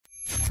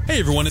Hey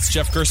everyone, it's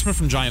Jeff Gerstmann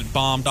from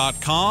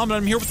GiantBomb.com, and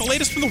I'm here with the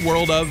latest from the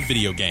world of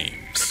video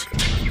games.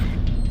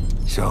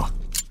 So,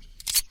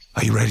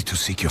 are you ready to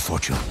seek your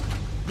fortune?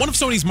 One of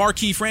Sony's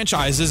marquee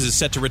franchises is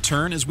set to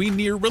return as we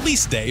near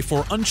release day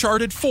for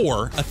Uncharted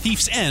 4, A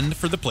Thief's End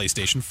for the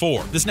PlayStation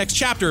 4. This next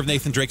chapter of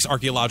Nathan Drake's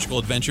archaeological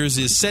adventures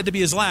is said to be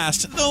his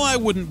last, though I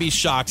wouldn't be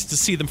shocked to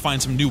see them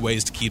find some new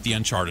ways to keep the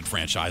Uncharted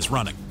franchise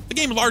running. The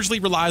game largely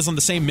relies on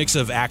the same mix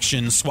of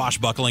action,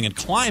 swashbuckling, and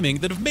climbing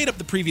that have made up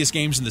the previous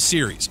games in the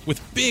series,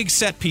 with big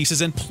set pieces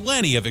and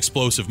plenty of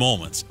explosive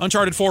moments.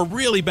 Uncharted 4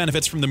 really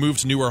benefits from the move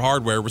to newer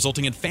hardware,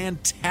 resulting in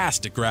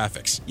fantastic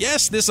graphics.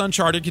 Yes, this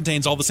Uncharted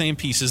contains all the same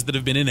pieces that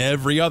have been in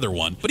every other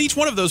one, but each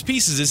one of those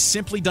pieces is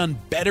simply done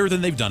better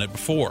than they've done it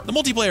before. The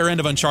multiplayer end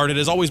of Uncharted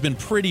has always been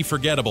pretty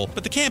forgettable,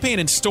 but the campaign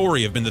and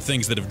story have been the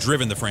things that have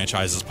driven the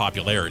franchise's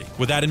popularity.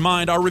 With that in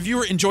mind, our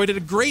reviewer enjoyed it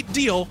a great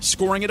deal,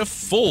 scoring it a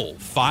full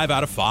 5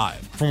 out of 5.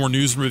 For more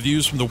news and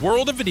reviews from the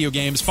world of video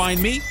games,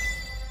 find me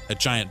at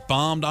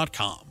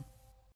GiantBomb.com.